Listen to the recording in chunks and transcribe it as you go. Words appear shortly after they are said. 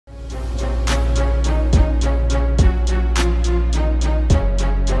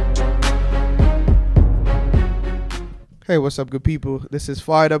Hey, what's up, good people? This is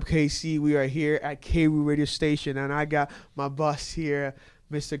Firedup KC. We are here at KRU Radio Station, and I got my boss here,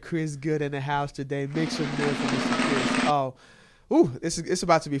 Mr. Chris Goode, in the house today. Make some noise for Mr. Chris. Oh, ooh, it's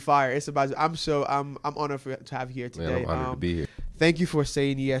about to be fire. I'm honored to have you here today. Man, I'm honored to be here. Thank you for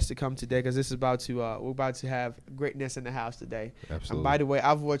saying yes to come today, because this is about to we're about to have greatness in the house today. Absolutely. And by the way,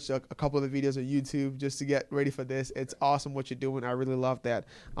 I've watched a couple of the videos on YouTube just to get ready for this. It's awesome what you're doing. I really love that.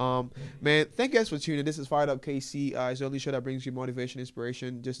 Man, thank you guys for tuning in. This is Fired Up KC. It's the only show that brings you motivation,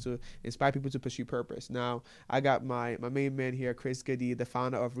 inspiration, just to inspire people to pursue purpose. Now, I got my main man here, Chris Goode, the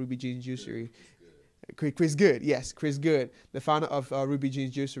founder of RubyJeans Juicery. Chris Goode, yes, Chris Goode, the founder of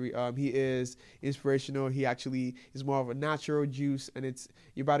RubyJeans Juicery. He is inspirational. He actually is more of a natural juice, and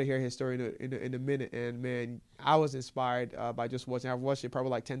you're about to hear his story in a minute. And man, I was inspired by just watching. I've watched it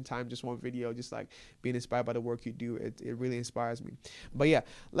probably like 10 times, just one video, just like being inspired by the work you do. It really inspires me. But yeah,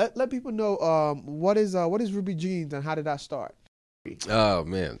 let people know what is RubyJeans and how did that start? Oh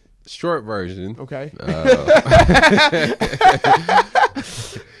man, short version. Okay.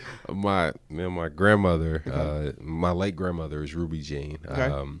 My grandmother, my late grandmother is RubyJean.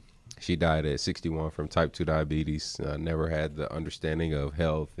 Okay. She died at 61 from type 2 diabetes. Never had the understanding of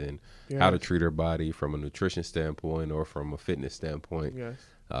health and how to treat her body from a nutrition standpoint or from a fitness standpoint. Yes.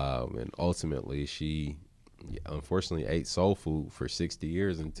 And ultimately, she unfortunately ate soul food for 60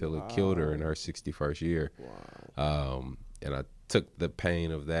 years until it killed her in her 61st year. Wow. And I took the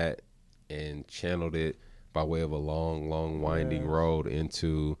pain of that and channeled it by way of a long, winding road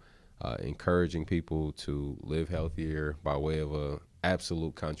into encouraging people to live healthier by way of a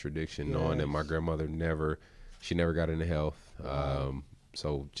absolute contradiction, knowing that my grandmother never got into health.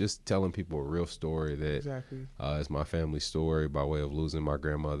 So just telling people a real story that is my family story by way of losing my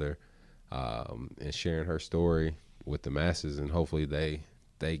grandmother, and sharing her story with the masses, and hopefully they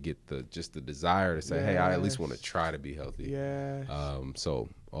get the desire to say, hey, I at least want to try to be healthy. Yes. So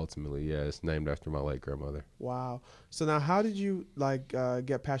ultimately, it's named after my late grandmother. Wow. So now, how did you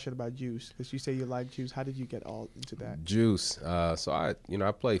get passionate about juice? Because you say you like juice. How did you get all into that? Juice. So I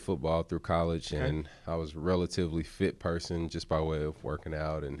played football through college, and I was a relatively fit person just by way of working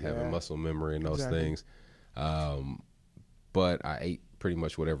out and having muscle memory and those things. But I ate pretty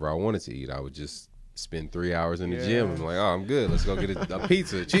much whatever I wanted to eat. I would just spend 3 hours in the gym and like, oh, I'm good. Let's go get a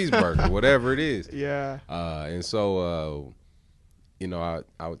pizza, a cheeseburger, whatever it is. Yeah. And so,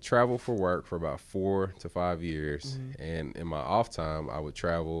 I would travel for work for about 4 to 5 years. And in my off time, I would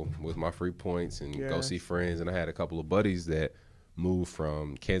travel with my free points and go see friends. And I had a couple of buddies that moved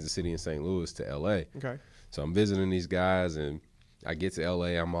from Kansas City and St. Louis to LA. Okay. So I'm visiting these guys, and I get to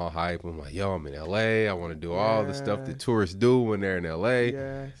LA, I'm all hype. I'm like, yo, I'm in LA. I want to do all the stuff that tourists do when they're in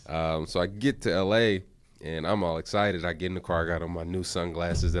LA. So I get to LA, and I'm all excited. I get in the car, I got on my new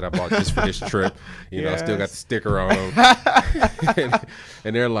sunglasses that I bought just for this trip. I still got the sticker on them.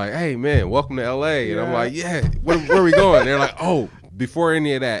 and they're like, hey, man, welcome to LA. And I'm like, where are we going? They're like, oh, before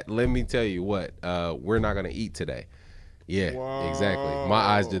any of that, let me tell you what, we're not going to eat today. Yeah, exactly. My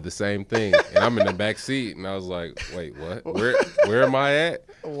eyes did the same thing, and I'm in the back seat, and I was like, "Wait, what? Where am I at?"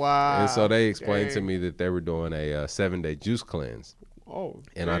 Wow. And so they explained to me that they were doing a 7-day juice cleanse. Oh,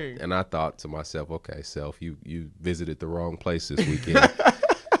 and I thought to myself, "Okay, self, you visited the wrong place this weekend."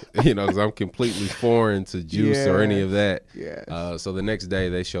 Because I'm completely foreign to juice or any of that. So the next day,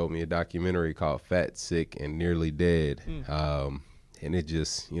 they showed me a documentary called "Fat, Sick, and Nearly Dead," and it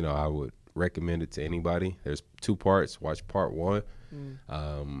just, I would recommend it to anybody. There's 2 parts. Watch part 1,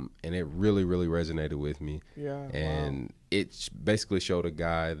 and it really resonated with me. And it basically showed a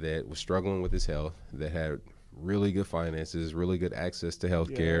guy that was struggling with his health, that had really good finances, really good access to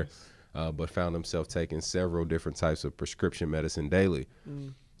health care, but found himself taking several different types of prescription medicine daily.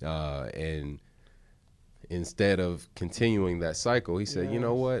 And instead of continuing that cycle, he said, you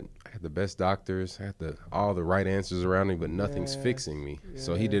know what? I had the best doctors, I had all the right answers around me, but nothing's fixing me.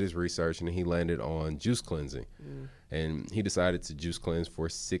 So he did his research, and he landed on juice cleansing. And he decided to juice cleanse for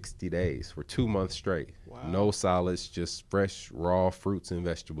 60 days, for 2 months straight. No solids, just fresh, raw fruits and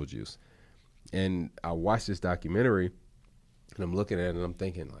vegetable juice. And I watched this documentary, and I'm looking at it, and I'm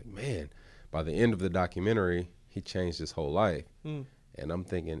thinking, like, man, by the end of the documentary, he changed his whole life. And I'm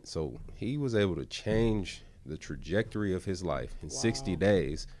thinking, so he was able to change the trajectory of his life in 60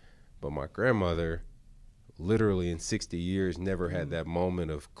 days, but my grandmother, literally in 60 years, never had that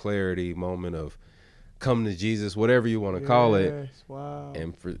moment of clarity, moment of come to Jesus, whatever you want to call it.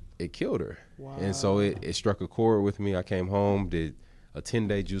 And it killed her. And so it struck a chord with me. I came home, did a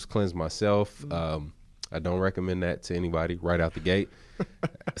 10-day juice cleanse myself. I don't recommend that to anybody right out the gate.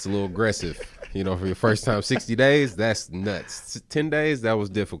 It's a little aggressive. For your first time, 60 days, that's nuts. 10 days, that was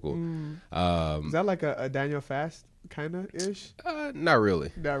difficult. Is that like a Daniel fast kind of ish? Not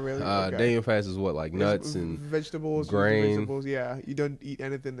really. Not really. Day and fast is what, like nuts and vegetables, grain. Vegetables, yeah. You don't eat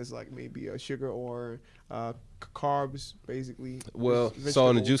anything that's like maybe sugar or carbs, basically. Well, so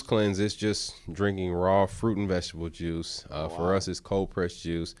on the juice cleanse, it's just drinking raw fruit and vegetable juice. For us, it's cold pressed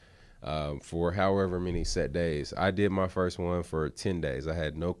juice. For however many set days. I did my first one for 10 days. I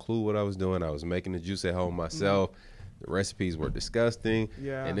had no clue what I was doing. I was making the juice at home myself. The recipes were disgusting,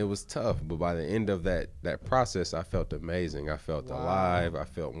 and it was tough. But by the end of that process, I felt amazing. I felt alive. I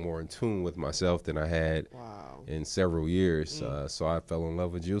felt more in tune with myself than I had in several years. So I fell in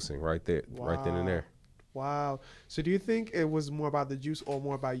love with juicing right there, right then and there. Wow. So do you think it was more about the juice or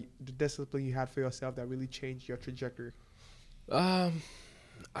more about the discipline you had for yourself that really changed your trajectory? I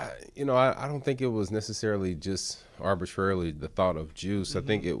don't think it was necessarily just arbitrarily the thought of juice. I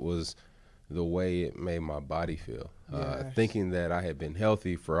think it was the way it made my body feel. Thinking that I had been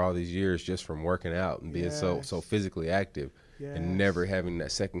healthy for all these years just from working out and being so physically active and never having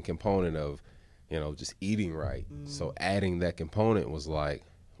that second component of, just eating right. So adding that component was like,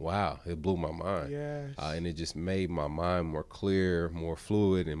 wow, it blew my mind. And it just made my mind more clear, more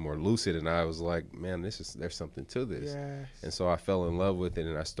fluid, and more lucid. And I was like, man, there's something to this. And so I fell in love with it,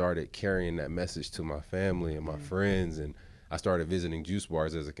 and I started carrying that message to my family and my friends. And I started visiting juice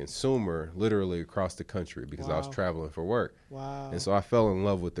bars as a consumer literally across the country because I was traveling for work. And so I fell in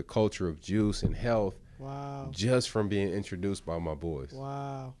love with the culture of juice and health just from being introduced by my boys.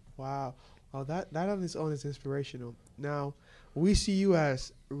 Wow. That on its own is inspirational. Now, we see you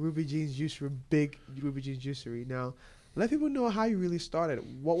as RubyJeans Juicery, big RubyJeans Juicery. Now, let people know how you really started.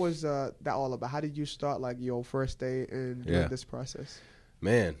 What was that all about? How did you start, like, your first day and doing this process?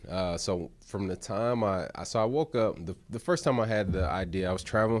 Man, so from the time I woke up, the first time I had the idea, I was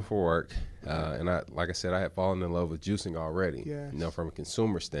traveling for work, and like I said, I had fallen in love with juicing already, from a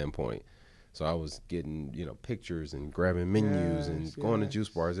consumer standpoint. So I was getting, pictures and grabbing menus and going to juice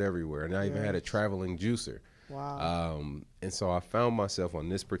bars everywhere, and I even had a traveling juicer. And so I found myself on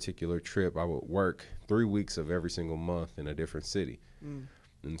this particular trip, I would work 3 weeks of every single month in a different city.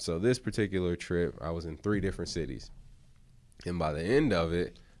 And so this particular trip, I was in 3 different cities. And by the end of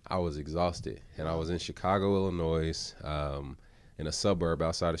it, I was exhausted. And I was in Chicago, Illinois, in a suburb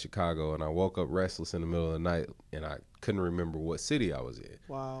outside of Chicago. And I woke up restless in the middle of the night, and I couldn't remember what city I was in.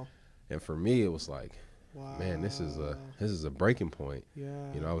 And for me, it was like, man, this is a breaking point.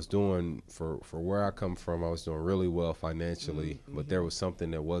 I was doing, for where I come from, I was doing really well financially, but there was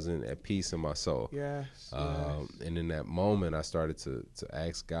something that wasn't at peace in my soul. And in that moment, I started to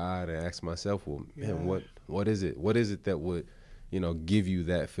ask God and ask myself, well, man, what is it? What is it that would, give you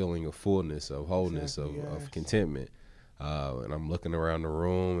that feeling of fullness, of wholeness, of contentment? And I'm looking around the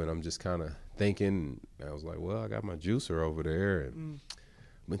room, and I'm just kind of thinking. And I was like, well, I got my juicer over there, and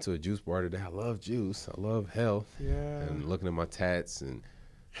went to a juice bar today. I love juice. I love health. And looking at my tats, and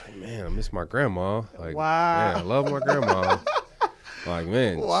like, man, I miss my grandma. Like, man, I love my grandma. Like,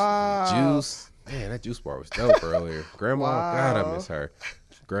 man, juice. Man, that juice bar was dope earlier. Grandma, God, I miss her.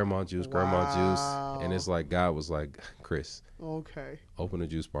 Grandma juice. And it's like God was like, Chris, open a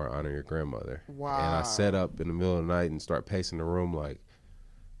juice bar, honor your grandmother. And I sat up in the middle of the night and start pacing the room like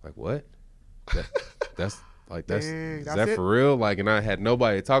what? That's is that for real? Like, and I had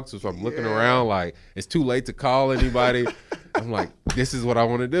nobody to talk to, so I'm looking around like it's too late to call anybody. I'm like, this is what I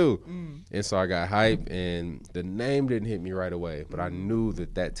want to do. And so I got hype, and the name didn't hit me right away, but I knew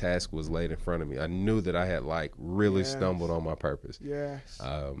that task was laid in front of me. I knew that I had like really stumbled on my purpose.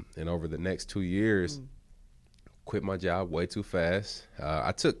 And over the next 2 years, quit my job way too fast.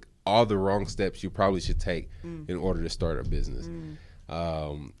 I took all the wrong steps you probably should take in order to start a business.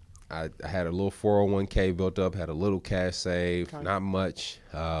 I had a little 401k built up, had a little cash saved, not much.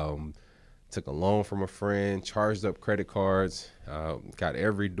 Took a loan from a friend, charged up credit cards, got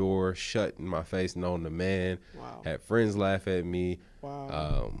every door shut in my face, known to man. Had friends laugh at me.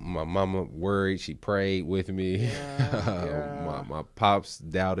 My mama worried, she prayed with me. My pops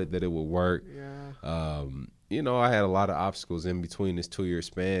doubted that it would work. I had a lot of obstacles in between this 2-year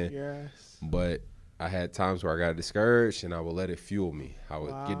span. But I had times where I got discouraged, and I would let it fuel me. I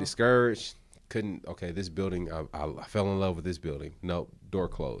would get discouraged, this building, I fell in love with this building. Nope, door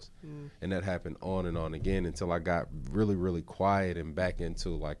closed. And that happened on and on again until I got really, really quiet and back into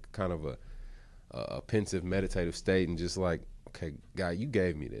like kind of a pensive, meditative state, and just like, okay, God, you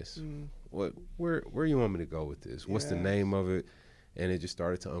gave me this. Where you want me to go with this? What's the name of it? And it just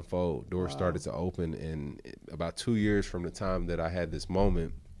started to unfold. Doors started to open, and about 2 years from the time that I had this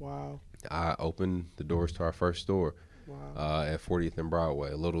moment, I opened the doors to our first store at 40th and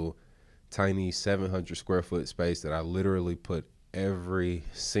Broadway, a little tiny 700 square foot space that I literally put every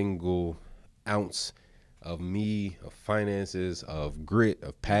single ounce me, of finances, of grit,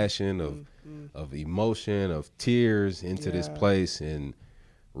 of passion, of emotion, of tears into this place, and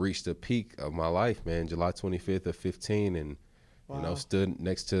reached the peak of my life, man. July 25th of 15, and you know, stood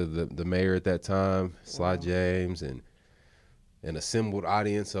next to the mayor at that time, Sly James, and an assembled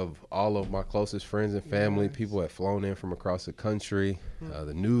audience of all of my closest friends and family. People had flown in from across the country.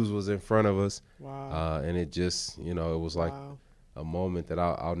 The news was in front of us. And it just, you know, it was like a moment that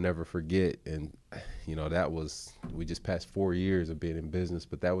I'll never forget. And, you know, we just passed 4 years of being in business,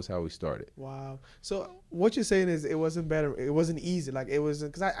 but that was how we started. Wow. So what you're saying is it wasn't better. It wasn't easy. Like it was,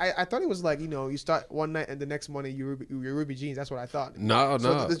 because I thought it was like, you know, you start one night and the next morning you're RubyJeans. That's what I thought. No.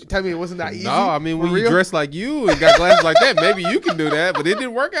 Tell me it wasn't that easy? No, I mean, when you dress like you and got glasses like that, maybe you can do that, but it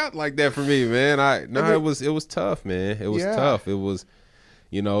didn't work out like that for me, man. It was tough, man. It was tough. It was,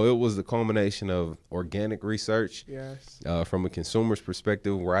 you know, it was the culmination of organic research from a consumer's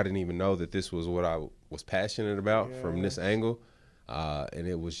perspective, where I didn't even know that this was what I was passionate about from this angle. And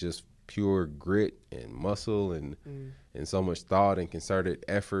it was just pure grit and muscle and so much thought and concerted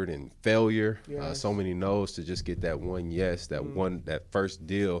effort and failure. So many no's to just get that one yes, that first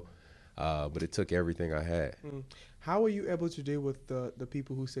deal. But it took everything I had. How were you able to deal with the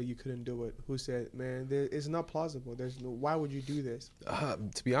people who said you couldn't do it? Who said, "Man, it's not plausible. Why would you do this?"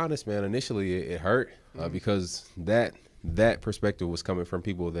 To be honest, man, initially it hurt because that perspective was coming from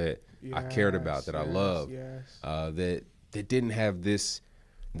people that I cared about, that I loved, that didn't have this.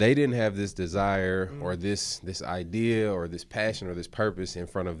 They didn't have this desire or this idea or this passion or this purpose in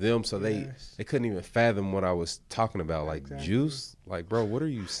front of them, so they couldn't even fathom what I was talking about. Like juice, like, bro, what are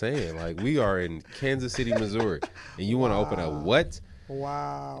you saying? Like, we are in Kansas City, Missouri, and you want to open a what?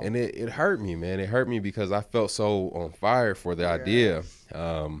 Wow. And it hurt me, man. It hurt me because I felt so on fire for the idea.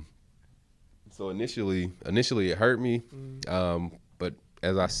 So initially it hurt me, but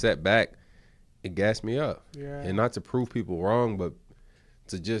as I sat back, it gassed me up. And not to prove people wrong, but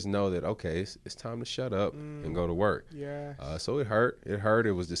to just know that, okay, it's time to shut up and go to work. So it hurt.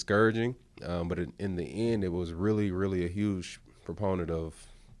 It was discouraging. But in the end, it was really, really a huge proponent of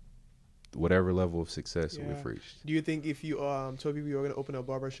whatever level of success that we've reached. Do you think if you told people you were going to open a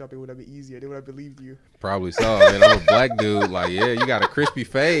barber shop, it would have been easier? They would have believed you? Probably so. Man, I'm a black dude. Like, yeah, you got a crispy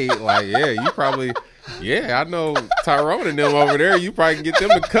fade. Like, yeah, you probably, I know Tyrone and them over there. You probably can get them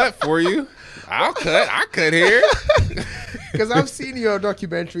to cut for you. I cut hair. Because I've seen your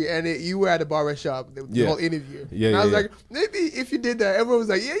documentary and you were at a barber shop, the whole interview. And I was like, maybe if you did that, everyone was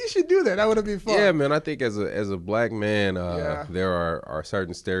like, yeah, you should do that. That would have been fun. Yeah, man. I think as a black man, there are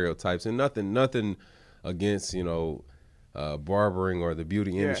certain stereotypes, and nothing against, you know, barbering or the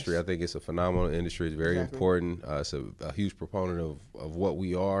beauty industry. I think it's a phenomenal industry. It's very important. It's a huge proponent of what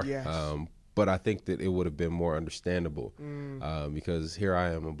we are. But I think that it would have been more understandable because here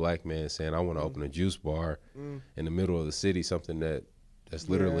I am, a black man, saying I want to open a juice bar in the middle of the city, something that's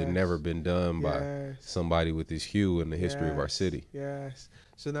literally never been done by somebody with this hue in the history of our city.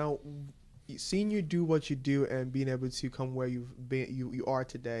 So now, seeing you do what you do and being able to come where you are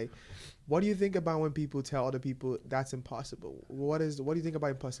today, what do you think about when people tell other people that's impossible? What do you think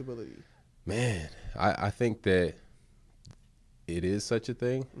about impossibility? Man, I think that it is such a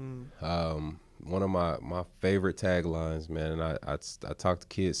thing. One of my favorite taglines, man, and I talk to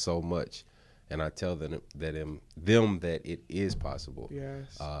kids so much, and I tell them that it is possible.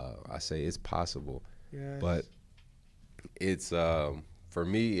 I say it's possible, but it's for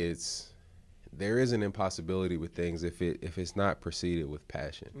me, there is an impossibility with things if it's not preceded with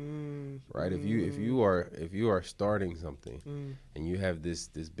passion, right? If you are starting something and you have this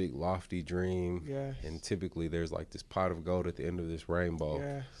big lofty dream, and typically there's like this pot of gold at the end of this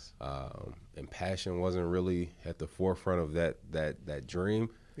rainbow, and passion wasn't really at the forefront of that dream.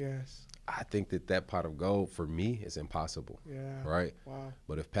 I think that pot of gold for me is impossible, right?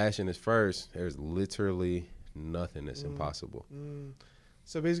 But if passion is first, there's literally nothing that's impossible.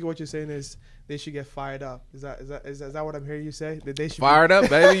 So basically, what you're saying is they should get fired up. Is that what I'm hearing you say? That they should fired up,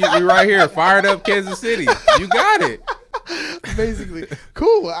 baby. You right here, fired up, Kansas City. You got it. Basically,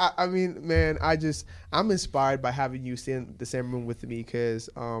 cool. I mean, man, I'm inspired by having you in the same room with me because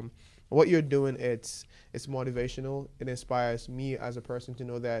what you're doing, it's motivational. It inspires me as a person to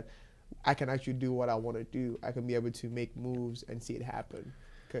know that I can actually do what I want to do. I can be able to make moves and see it happen.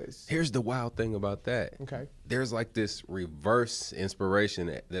 Here's the wild thing about that. There's like this reverse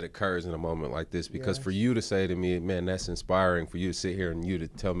inspiration that occurs in a moment like this, because for you to say to me, man, that's inspiring, for you to sit here and you to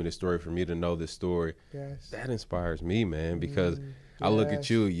tell me the story, for me to know this story, that inspires me, man, because I look at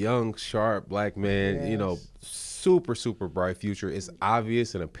you, young, sharp, black man, you know, super, super bright future. It's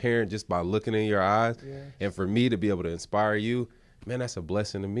obvious and apparent just by looking in your eyes. And for me to be able to inspire you, man, that's a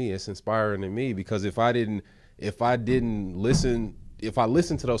blessing to me. It's inspiring to me, because if I listened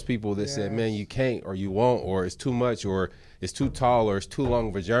to those people that said, man, you can't, or you won't, or it's too much, or it's too tall, or it's too long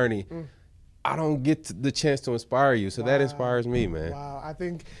of a journey, I don't get the chance to inspire you. So that inspires me, man. Wow. I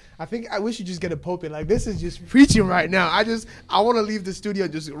think I wish you just get a pulpit. Like, this is just preaching right now. I want to leave the studio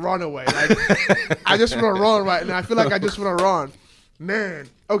and just run away. Like, I just want to run right now. I feel like I just want to run. Man.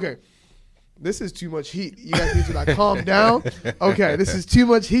 Okay. This is too much heat. You guys need to like calm down. Okay, this is too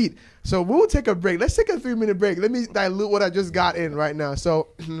much heat. So we'll take a break. Let's take a 3-minute break. Let me dilute what I just got in right now. So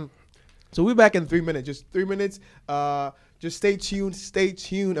we're back in 3 minutes. Just 3 minutes. Just stay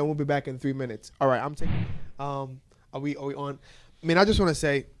tuned, and we'll be back in 3 minutes. All right, I'm taking. Are we on? I mean, I just want to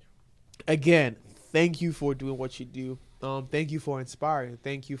say, again, thank you for doing what you do. Thank you for inspiring.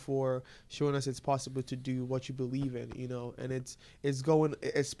 Thank you for showing us it's possible to do what you believe in, you know, and it's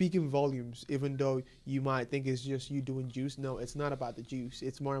speaking volumes, even though you might think it's just you doing juice. No, it's not about the juice.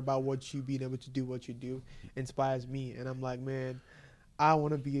 It's more about what you being able to do what you do inspires me. And I'm like, man, I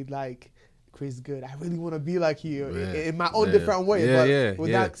want to be like Chris Goode. I really want to be like you in my own different way, but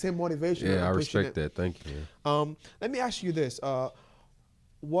with that same motivation. Yeah, I respect that. Thank you. Let me ask you this.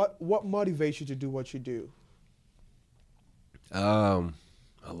 What motivates you to do what you do? A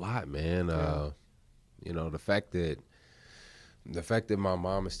lot, man. You know, the fact that my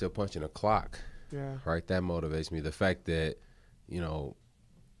mom is still punching a clock, right? That motivates me. The fact that, you know,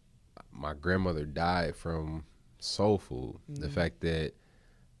 my grandmother died from soul food. The fact that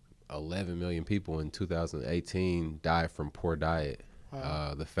 11 million people in 2018 died from poor diet.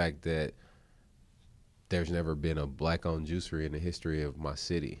 The fact that there's never been a black-owned juicery in the history of my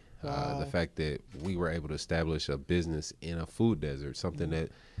city. The fact that we were able to establish a business in a food desert, something that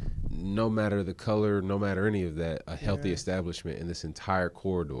no matter the color, no matter any of that, a healthy establishment in this entire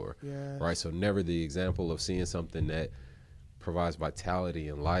corridor, right? So never the example of seeing something that provides vitality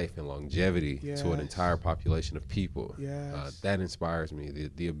and life and longevity to an entire population of people. That inspires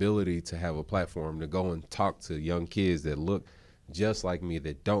me. The ability to have a platform to go and talk to young kids that look just like me,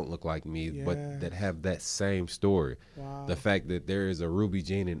 that don't look like me, but that have that same story. The fact that there is a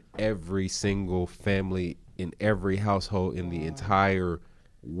RubyJean in every single family, in every household in the entire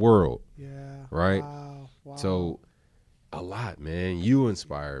world, right? So a lot, man. You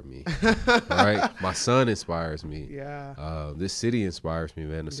inspire me, right? My son inspires me. This city inspires me,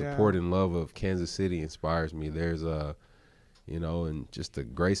 man. The support and love of Kansas City inspires me. There's you know, and just the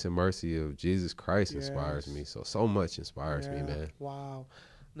grace and mercy of Jesus Christ inspires me. So much inspires me, man. Wow.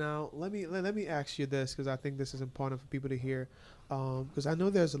 Now, let me ask you this, because I think this is important for people to hear. Because I know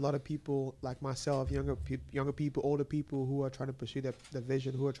there's a lot of people like myself, younger people, older people, who are trying to pursue their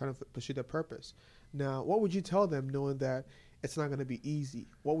vision, who are trying to pursue their purpose. Now, what would you tell them, knowing that it's not going to be easy?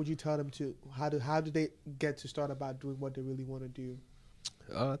 What would you tell them to, how do they get to start about doing what they really want to do?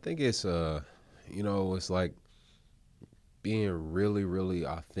 I think it's, you know, it's like being really, really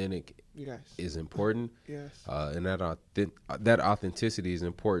authentic is important. And that authenticity is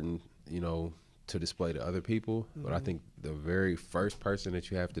important, you know, to display to other people. But I think the very first person that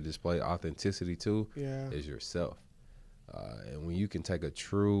you have to display authenticity to is yourself. And when you can take a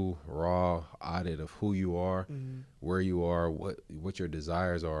true, raw audit of who you are, where you are, what your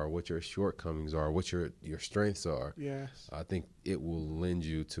desires are, what your shortcomings are, what your strengths are, I think it will lend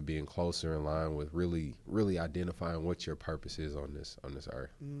you to being closer in line with really, really identifying what your purpose is on this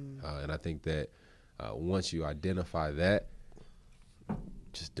earth. And I think that once you identify that,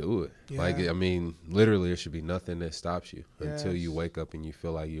 just do it. Like, I mean, literally, there should be nothing that stops you until you wake up and you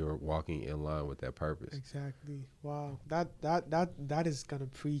feel like you're walking in line with that purpose. Exactly. Wow. That is gonna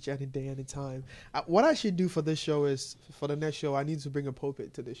preach any day, any time. What I should do for this show is, for the next show, I need to bring a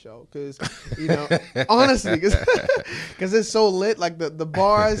pulpit to the show, because, you know, honestly, because it's so lit. Like the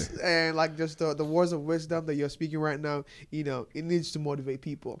bars and like just the words of wisdom that you're speaking right now. You know, it needs to motivate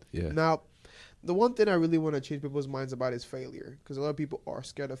people. Now, the one thing I really want to change people's minds about is failure, because a lot of people are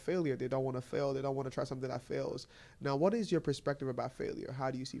scared of failure. They don't want to fail. They don't want to try something that fails. Now, what is your perspective about failure? How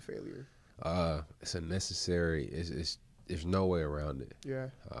do you see failure? It's a necessary. There's no way around it.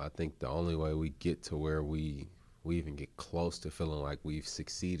 I think the only way we get to where we even get close to feeling like we've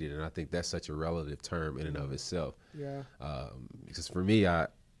succeeded, and I think that's such a relative term in and of itself. Because for me,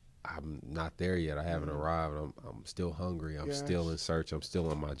 I'm not there yet. I haven't arrived. I'm still hungry. I'm still in search. I'm still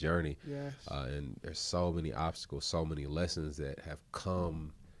on my journey. And there's so many obstacles, so many lessons that have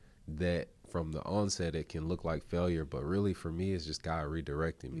come that from the onset it can look like failure, but really for me it's just God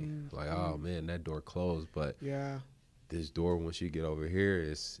redirecting me. Like, oh man, that door closed, but this door, once you get over here,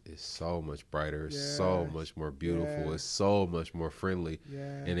 is so much brighter, it's so much more beautiful, it's so much more friendly.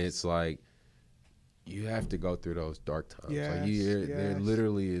 And it's like, you have to go through those dark times. Yes, Like there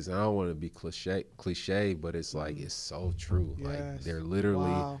literally is. I don't want to be cliche, but it's like it's so true. Yes. Like there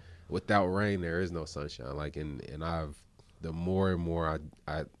literally, without rain, there is no sunshine. Like and the more and more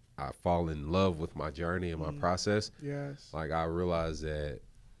I fall in love with my journey and my process. Yes. Like I realize that,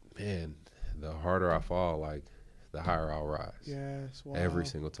 man, the harder I fall, like the higher I'll rise. Yes. Wow. Every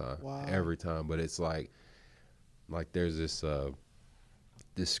single time. Wow. Every time. But it's like there's this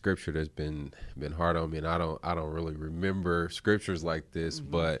this scripture that's been hard on me, and I don't really remember scriptures like this,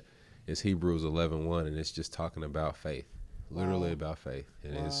 but it's Hebrews 11:1, and it's just talking about faith, literally about faith,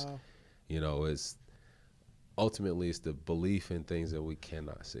 and it's, you know, it's ultimately it's the belief in things that we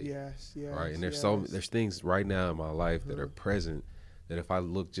cannot see. Yes, yes. Right, and there's things right now in my life that are present that if I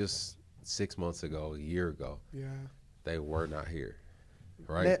look just 6 months ago, a year ago, they were not here.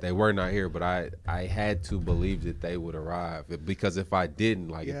 Right, they were not here, but I had to believe that they would arrive, because if I didn't,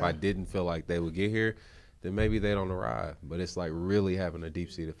 like if I didn't feel like they would get here, then maybe they don't arrive. But it's like really having a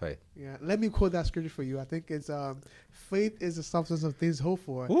deep-seated faith. Yeah, let me quote that scripture for you. I think it's faith is the substance of things hoped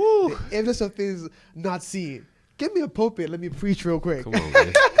for, the evidence of things not seen. Give me a pulpit. Let me preach real quick. Come on,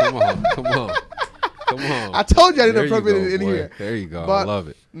 man. Come on. I told you I didn't appropriate it in here. There you go. But, I love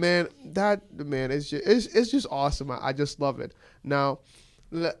it, man. It's just awesome. I just love it. Now,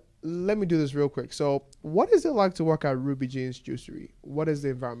 let me do this real quick. So, what is it like to work at RubyJeans Juicery? What is the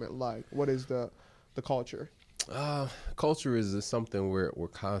environment like? What is the culture? Culture is something we're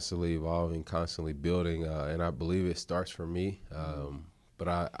constantly evolving, constantly building, and I believe it starts from me. But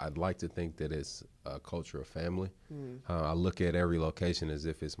I'd like to think that it's a culture of family. I look at every location as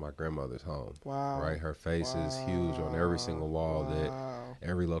if it's my grandmother's home. Wow. Right? Her face is huge on every single wall, that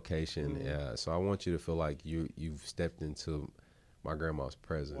every location. So I want you to feel like you've stepped into my grandma's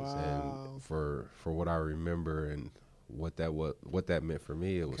presence. And for what I remember and what that meant for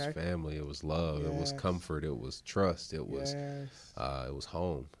me, it was family, it was love, it was comfort, it was trust, it was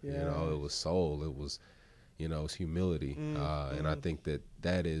home. You know, it was soul, it was, you know, it's humility. And I think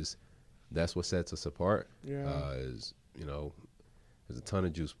that's what sets us apart. Is, you know, there's a ton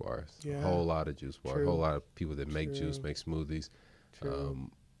of juice bars, a whole lot of juice bars, a whole lot of people that make juice, make smoothies.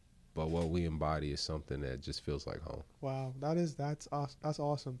 But what we embody is something that just feels like home. Wow, that's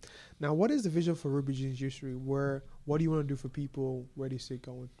awesome. Now, what is the vision for RubyJeans Juicery? What do you want to do for people? Where do you see it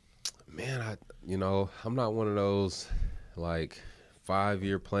going? Man, I'm not one of those like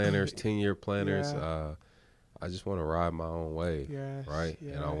 5-year planners, 10-year planners. I just want to ride my own way, right?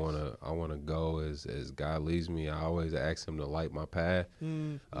 And I want to go as God leads me. I always ask Him to light my path.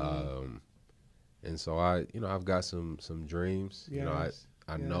 And so I've got some dreams. You know,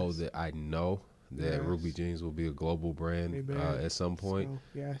 I know that RubyJeans will be a global brand at some point.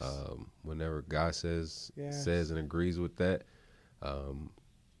 So, whenever God says and agrees with that.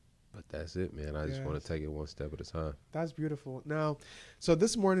 But that's it, man. I just want to take it one step at a time. That's beautiful. Now, so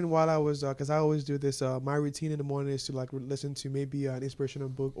this morning while I was, because I always do this, my routine in the morning is to like listen to maybe an inspirational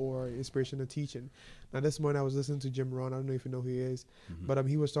book or inspirational teaching. Now, this morning I was listening to Jim Rohn. I don't know if you know who he is, but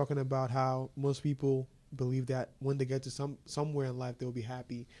he was talking about how most people believe that when they get to somewhere in life, they'll be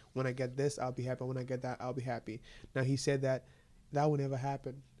happy. When I get this, I'll be happy. When I get that, I'll be happy. Now, he said that will never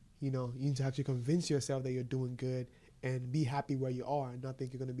happen. You know, you need to actually convince yourself that you're doing good and be happy where you are and not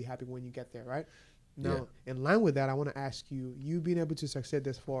think you're going to be happy when you get there, right? Now, in line with that, I want to ask you being able to succeed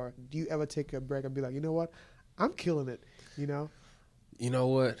this far, do you ever take a break and be like, you know what, I'm killing it, you know? You know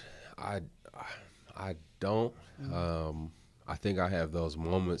what? I don't. I think I have those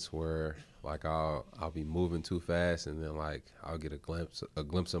moments where like I'll be moving too fast and then like I'll get a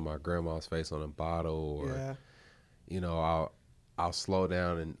glimpse of my grandma's face on a bottle, or you know, I'll slow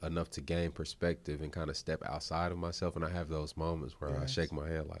down enough to gain perspective and kind of step outside of myself, and I have those moments where I shake my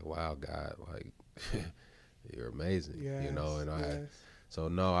head like, wow, God, like you're amazing, you know. And so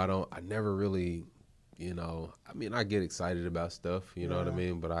no, I never really, you know, I mean, I get excited about stuff, you know what I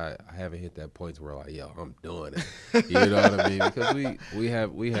mean, but I haven't hit that point where like, yo, I'm doing it, you know what I mean, because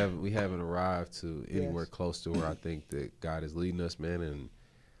we haven't arrived to anywhere close to where I think that God is leading us, man. And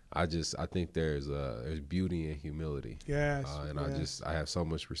I think there's beauty in humility. And I have so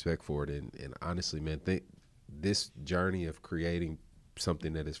much respect for it. And honestly, man, this journey of creating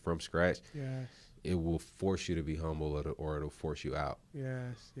something that is from scratch, it will force you to be humble, or it'll force you out.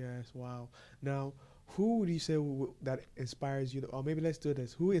 Wow. Now, who would you say that inspires you? Or maybe let's do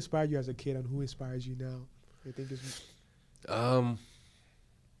this. Who inspired you as a kid and who inspires you now? You think it's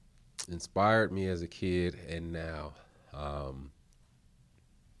inspired me as a kid and now.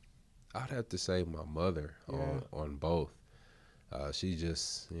 I'd have to say my mother on both. She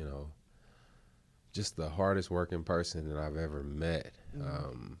just, you know, just the hardest working person that I've ever met.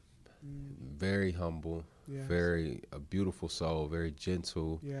 very humble, very a beautiful soul, very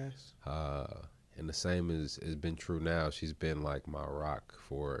gentle. Yes. And the same has been true now. She's been like my rock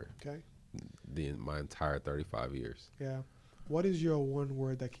for my entire 35 years. Yeah. What is your one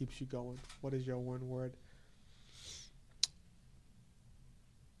word that keeps you going? What is your one word?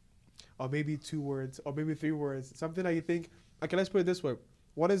 Or maybe 2 words, or maybe 3 words. Something that you think, okay, let's put it this way.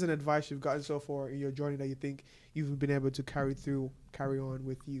 What is an advice you've gotten so far in your journey that you think you've been able to carry on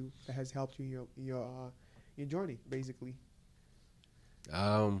with you, that has helped you in your journey, basically?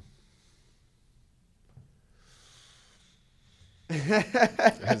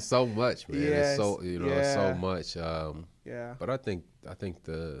 It's so much, man. Yes. It's so it's so much. Yeah. But I think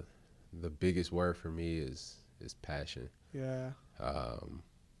the biggest word for me is passion. Yeah.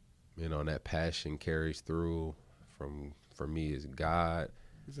 And that passion carries through for me is God,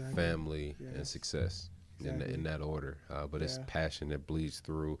 family, and success in that order. But it's passion that bleeds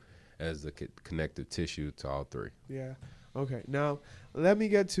through as the connective tissue to all 3. Yeah. Okay. Now, let me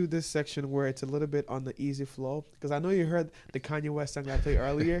get to this section where it's a little bit on the easy flow, because I know you heard the Kanye West song I played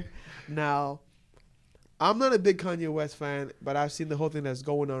earlier. Now, I'm not a big Kanye West fan, but I've seen the whole thing that's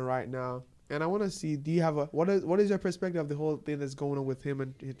going on right now. And I want to see, do you have what is your perspective of the whole thing that's going on with him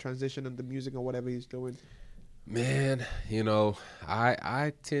and his transition and the music or whatever he's doing? Man,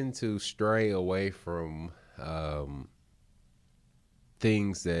 I tend to stray away from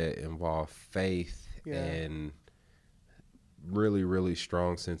things that involve faith and really, really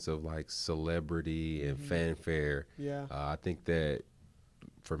strong sense of like celebrity and fanfare. Yeah. I think that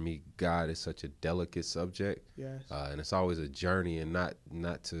for me, God is such a delicate subject. Yes. And it's always a journey, and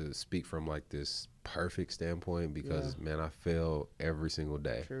not to speak from like this perfect standpoint, because man, I fail every single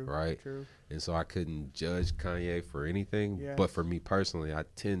day. True, right? True. And so I couldn't judge Kanye for anything. Yes. But for me personally, I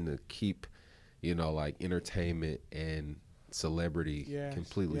tend to keep, like entertainment and celebrity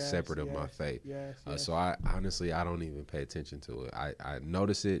completely separate of my faith. Yes. So I honestly, I don't even pay attention to it. I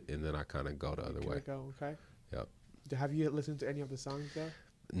notice it, and then I kind of go the other way. Okay. Yep. Have you listened to any of the songs though?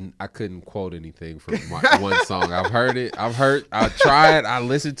 I couldn't quote anything from one song. I've heard it. I tried. I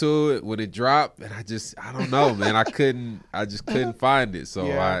listened to it when it dropped, and I don't know, man. I just couldn't find it. So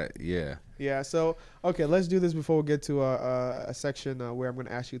Yeah. So, okay, let's do this before we get to a section where I'm going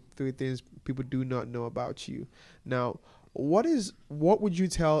to ask you 3 things people do not know about you. Now, what would you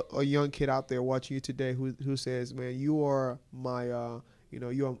tell a young kid out there watching you today who says, man, you are my,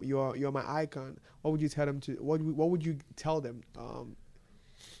 you're my icon? What would you tell them what would you tell them?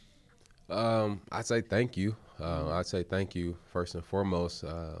 I'd say thank you. I'd say thank you first and foremost.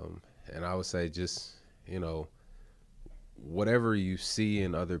 And I would say just, whatever you see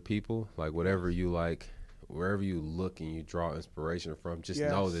in other people, like whatever you like, wherever you look and you draw inspiration from, just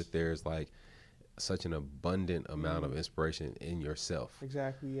know that there's like such an abundant amount of inspiration in yourself.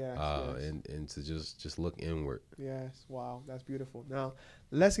 Exactly. Yes. And to just look inward. Yes. Wow. That's beautiful. Now,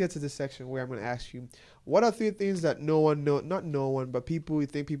 let's get to this section where I'm going to ask you, what are 3 things that not no one, but people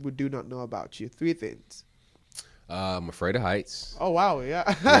do not know about you? 3 things. I'm afraid of heights. Oh, wow. Yeah.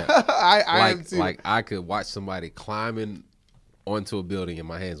 I am too. Like I could watch somebody climbing onto a building and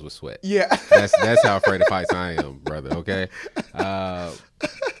my hands would sweat. Yeah. That's how afraid of heights I am, brother. Okay. I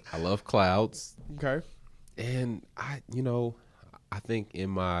love clouds. Okay. And I think in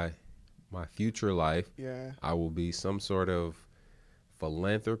my future life, I will be some sort of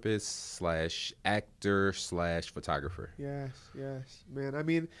philanthropist / actor / photographer. Yes, man. I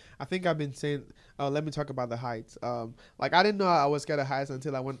mean, I think I've been saying, let me talk about the heights. Like I didn't know I was scared of heights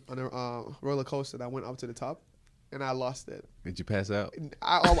until I went on a roller coaster that went up to the top, and I lost it. Did you pass out?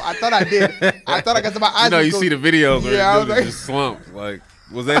 I thought I did. I thought I got to my eyes. You see the videos where I was like, just slumped. Like,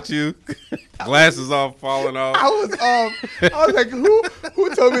 was that you? Glasses all falling off. I was like,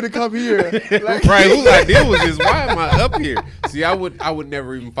 who told me to come here? Like, right? Whose idea was this? Why am I up here? See, I would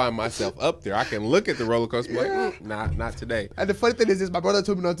never even find myself up there. I can look at the roller coaster, like, not today. And the funny thing is this: my brother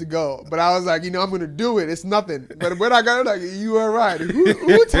told me not to go, but I was like, I'm gonna do it. It's nothing. But when I got it, like, you are right.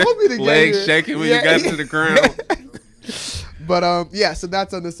 Who told me to get Legs here? shaking when you got to the ground. But so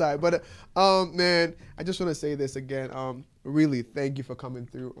that's on the side. But man, I just want to say this again. Really, thank you for coming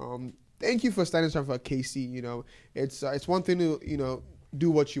through. Thank you for standing strong for KC. It's one thing to do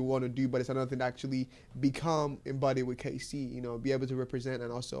what you want to do, but it's another thing to actually become embodied with KC. Be able to represent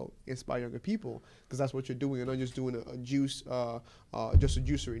and also inspire younger people, because that's what you're doing. You're not just doing a juice just a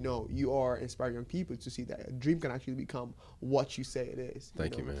juicery. No, you are inspiring young people to see that a dream can actually become what you say it is.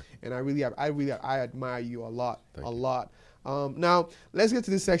 Thank you, man. And I admire you a lot, lot. Now let's get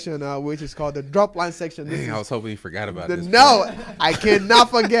to this section, which is called the drop line section. I was hoping you forgot about this. No, I cannot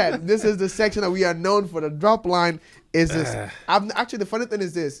forget. This is the section that we are known for. The drop line is this. Actually, the funny thing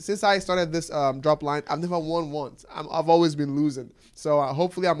is this. Since I started this drop line, I've never won once. I've always been losing. So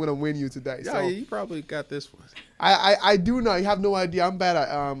hopefully I'm gonna win you today. Yeah, so, you probably got this one. I do know. You have no idea. I'm bad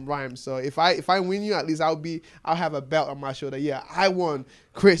at rhymes. So if I win you, at least I'll have a belt on my shoulder. Yeah, I won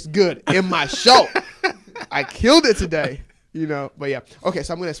Chris Goode in my show. I killed it today. But yeah. Okay,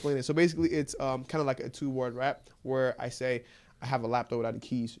 so I'm gonna explain it. So basically, it's kind of like a 2-word rap where I say, I have a laptop without the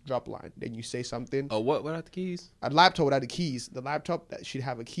keys, drop line. Then you say something. Oh, what without the keys? A laptop without the keys. The laptop that should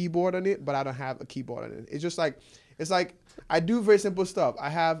have a keyboard on it, but I don't have a keyboard on it. It's just like, I do very simple stuff. I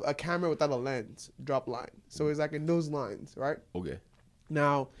have a camera without a lens, drop line. So it's like in those lines, right? Okay.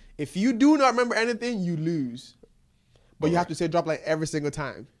 Now, if you do not remember anything, you lose. But you have to say drop line every single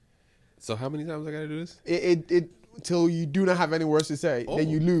time. So how many times I gotta do this? Till you do not have any words to say, then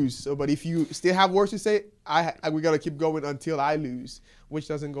you lose. So, but if you still have words to say, we gotta keep going until I lose, which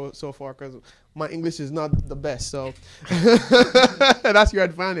doesn't go so far because my English is not the best. So that's your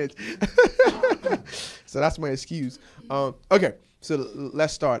advantage. So that's my excuse. Okay, so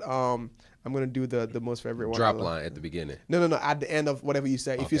let's start. I'm gonna do the most favorite one. Drop line at the beginning. No. At the end of whatever you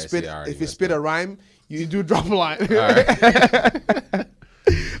say. Okay, if you spit a rhyme, you do drop line. All right.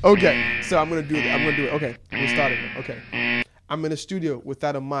 Okay, so I'm gonna do it. Okay, we're starting. Okay, I'm in a studio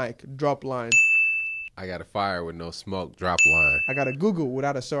without a mic. Drop line. I got a fire with no smoke. Drop line. I got a Google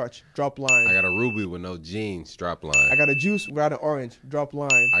without a search. Drop line. I got a Ruby with no jeans. Drop line. I got a juice without an orange. Drop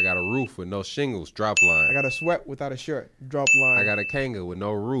line. I got a roof with no shingles. Drop line. I got a sweat without a shirt. Drop line. I got a Kanga with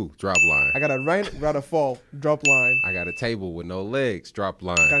no roof. Drop line. I got a rain without a fall. Drop line. I got a table with no legs. Drop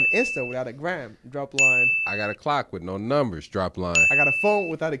line. I got an Insta without a gram. Drop line. I got a clock with no numbers. Drop line. I got a phone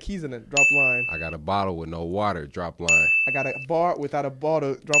without a keys in it. Drop line. I got a bottle with no water. Drop line. I got a bar without a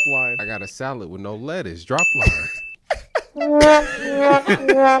bottle. Drop line. I got a salad with no lettuce. Drop line. How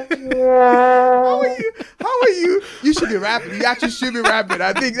are you? You should be rapping. You actually should be rapping.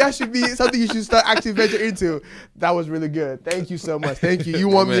 I think that should be something you should start actually venture into. That was really good. Thank you so much. Thank you. You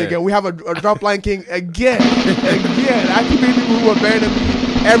won me again. We have a drop line king again. I keep beating people who are better than me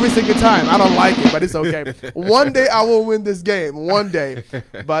every single time. I don't like it, but it's okay. One day I will win this game. One day.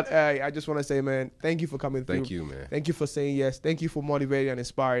 But I just want to say, man, thank you for coming through. Thank you, man. Thank you for saying yes. Thank you for motivating and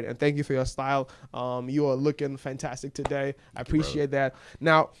inspiring. And thank you for your style. You are looking fantastic today. I appreciate that.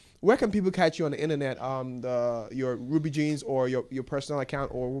 Now, where can people catch you on the internet? Your RubyJeans or your personal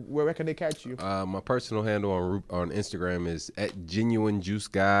account, or where can they catch you? My personal handle on Instagram is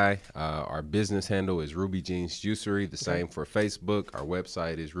 @GenuineJuiceGuy. Our business handle is RubyJeans Juicery. The same for Facebook. Our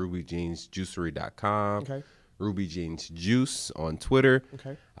website is RubyJeansJuicery.com. Okay. RubyJeans Juice on Twitter.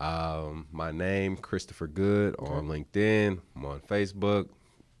 Okay. My name, Christopher Goode, on LinkedIn. I'm on Facebook.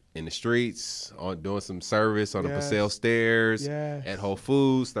 In the streets, doing some service on the Paseo stairs, at Whole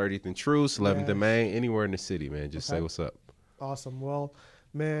Foods, 30th and Truce, 11th and Main, anywhere in the city, man. Just say what's up. Awesome. Well,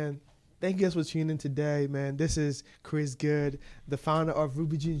 man, thank you guys for tuning in today, man. This is Chris Goode, the founder of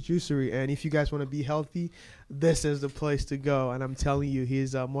RubyJeans Juicery. And if you guys want to be healthy, this is the place to go. And I'm telling you,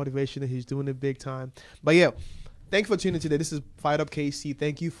 he's motivational. He's doing it big time. But yeah. Thanks for tuning in today. This is Firedup KC.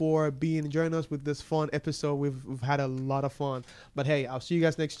 Thank you for joining us with this fun episode. We've had a lot of fun. But hey, I'll see you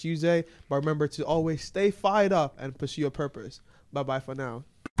guys next Tuesday. But remember to always stay fired up and pursue your purpose. Bye-bye for now.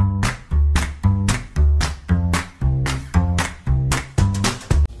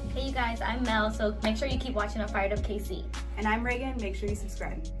 Hey you guys, I'm Mel, so make sure you keep watching on Firedup KC. And I'm Reagan. Make sure you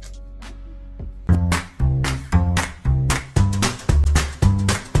subscribe.